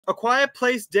A Quiet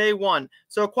Place Day One.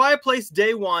 So A Quiet Place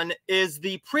Day One is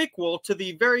the prequel to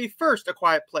the very first A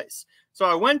Quiet Place. So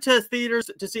I went to theaters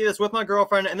to see this with my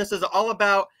girlfriend, and this is all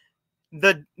about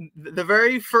the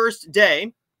very first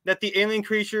day that the alien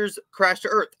creatures crash to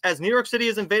Earth. As New York City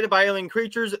is invaded by alien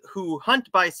creatures who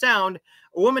hunt by sound,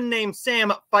 a woman named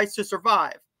Sam fights to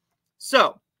survive.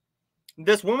 So,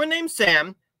 this woman named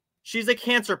Sam, she's a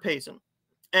cancer patient,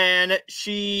 and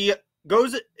she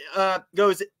goes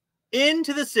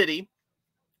into the city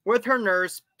with her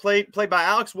nurse, played by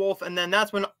Alex Wolff, and then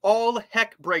that's when all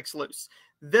heck breaks loose.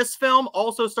 This film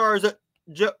also stars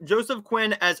Joseph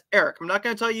Quinn as Eric. I'm not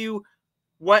going to tell you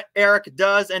what Eric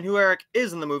does and who Eric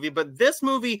is in the movie, but this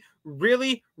movie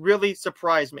really, really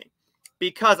surprised me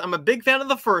because I'm a big fan of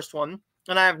the first one,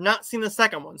 and I have not seen the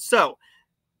second one. So,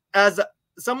 as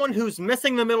someone who's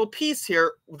missing the middle piece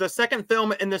here, the second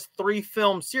film in this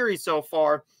 3-film series so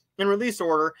far in release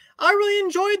order, I really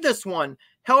enjoyed this one.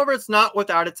 However, it's not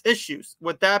without its issues.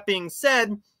 With that being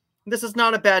said, this is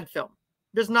not a bad film.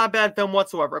 This is not a bad film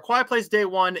whatsoever. A Quiet Place Day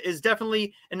One is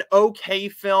definitely an okay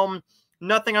film.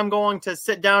 Nothing I'm going to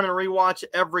sit down and rewatch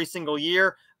every single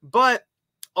year. But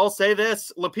I'll say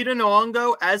this, Lupita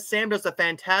Nyong'o as Sam does a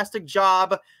fantastic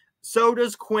job. So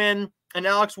does Quinn, and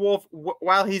Alex Wolff,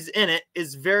 while he's in it,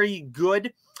 is very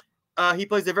good. He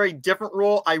plays a very different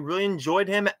role. I really enjoyed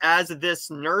him as this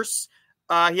nurse.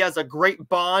 He has a great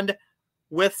bond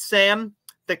with Sam.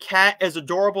 The cat is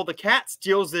adorable. The cat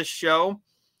steals this show.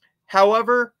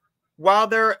 However, while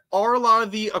there are a lot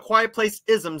of the A Quiet Place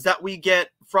isms that we get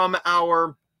from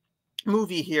our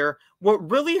movie here, what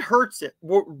really hurts it,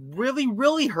 what really,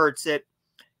 really hurts it,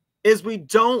 is we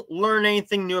don't learn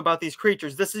anything new about these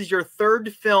creatures. This is your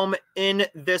 3rd film in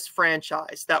this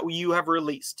franchise that you have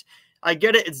released. I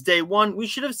get it, it's day one. We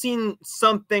should have seen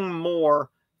something more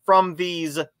from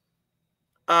these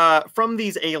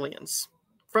aliens,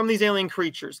 from these alien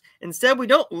creatures. Instead, we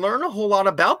don't learn a whole lot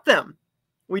about them.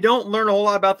 We don't learn a whole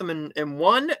lot about them in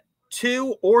 1,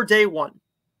 2, or day one.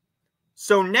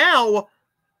 So now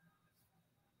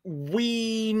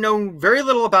we know very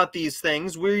little about these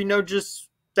things. We know just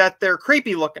that they're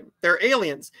creepy looking. They're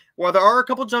aliens. While there are a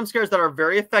couple jump scares that are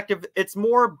very effective, it's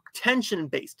more tension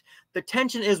based. The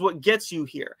tension is what gets you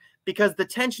here because the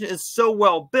tension is so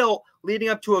well built leading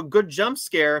up to a good jump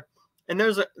scare. And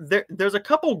there's a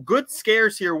couple good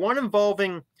scares here. One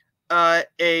involving a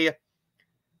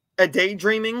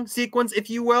daydreaming sequence, if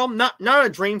you will. Not a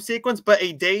dream sequence, but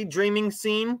a daydreaming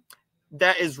scene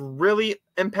that is really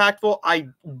impactful. I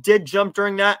did jump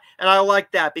during that, and I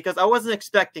like that because I wasn't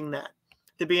expecting that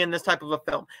to be in this type of a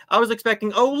film. I was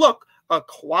expecting, oh, look, a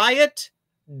quiet,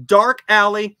 dark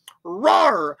alley,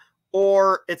 roar,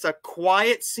 or it's a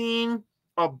quiet scene,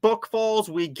 a book falls,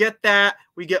 we get that.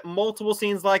 We get multiple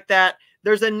scenes like that.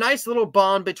 There's a nice little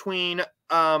bond between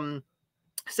Sam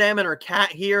and her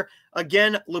cat here.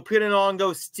 Again, Lupita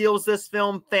Nyong'o steals this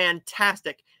film.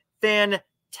 Fantastic.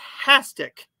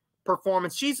 Fantastic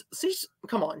performance. She's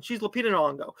come on, she's Lupita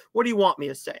Nyong'o. What do you want me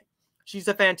to say? She's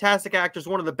a fantastic actress,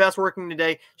 one of the best working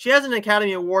today. She has an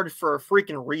Academy Award for a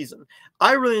freaking reason.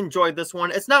 I really enjoyed this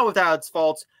one. It's not without its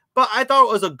faults, but I thought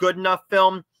it was a good enough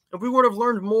film. If we would have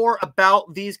learned more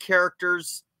about these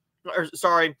characters,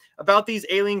 about these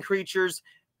alien creatures,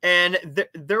 and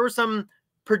there were some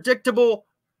predictable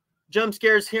jump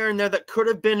scares here and there that could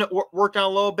have been worked on a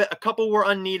little bit. A couple were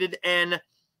unneeded, and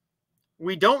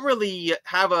we don't really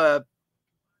have a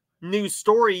new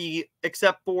story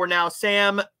except for now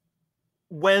Sam,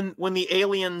 when the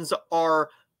aliens are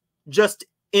just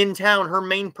in town, her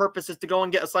main purpose is to go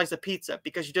and get a slice of pizza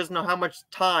because she doesn't know how much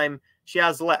time she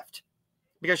has left.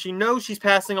 Because she knows she's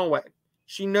passing away.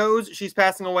 She knows she's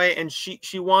passing away, and she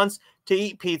wants to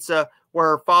eat pizza where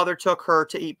her father took her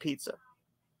to eat pizza.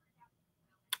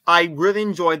 I really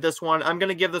enjoyed this one. I'm going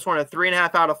to give this one a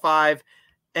 3.5 out of 5.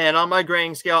 And on my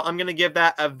grading scale, I'm going to give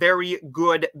that a very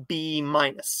good B-.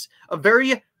 A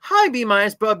very high B-,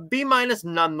 but B-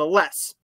 nonetheless.